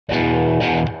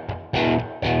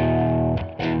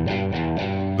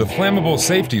The Flammable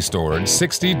Safety Storage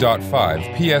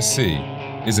 60.5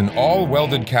 PSC is an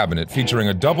all-welded cabinet featuring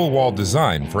a double-wall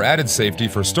design for added safety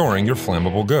for storing your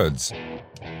flammable goods.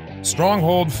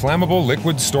 Stronghold flammable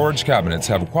liquid storage cabinets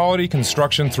have quality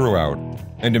construction throughout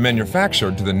and are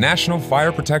manufactured to the National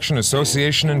Fire Protection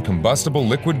Association and Combustible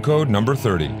Liquid Code No.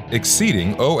 30,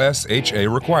 exceeding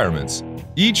OSHA requirements.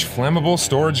 Each flammable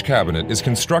storage cabinet is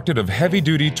constructed of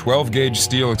heavy-duty 12-gauge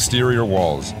steel exterior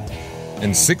walls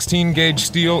and 16-gauge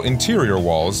steel interior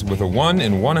walls with a 1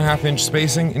 1/2 inch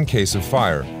spacing in case of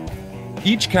fire.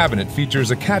 Each cabinet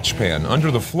features a catch pan under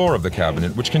the floor of the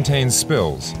cabinet which contains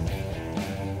spills.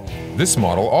 This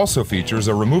model also features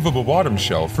a removable bottom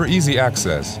shelf for easy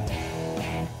access.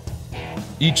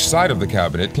 Each side of the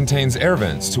cabinet contains air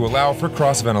vents to allow for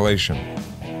cross-ventilation.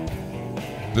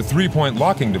 The 3-point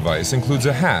locking device includes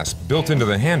a hasp built into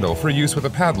the handle for use with a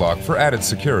padlock for added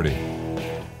security.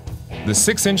 The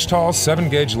 6-inch tall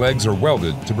 7-gauge legs are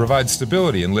welded to provide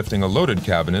stability in lifting a loaded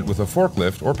cabinet with a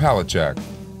forklift or pallet jack.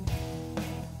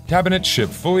 Cabinets ship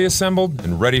fully assembled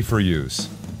and ready for use.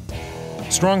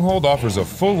 Stronghold offers a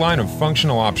full line of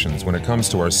functional options when it comes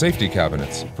to our safety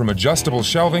cabinets, from adjustable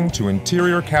shelving to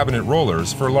interior cabinet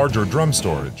rollers for larger drum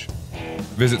storage.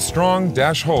 Visit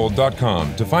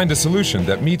strong-hold.com to find a solution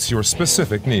that meets your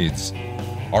specific needs.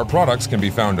 Our products can be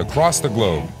found across the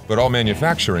globe, but all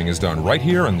manufacturing is done right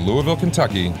here in Louisville,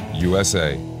 Kentucky,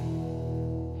 USA.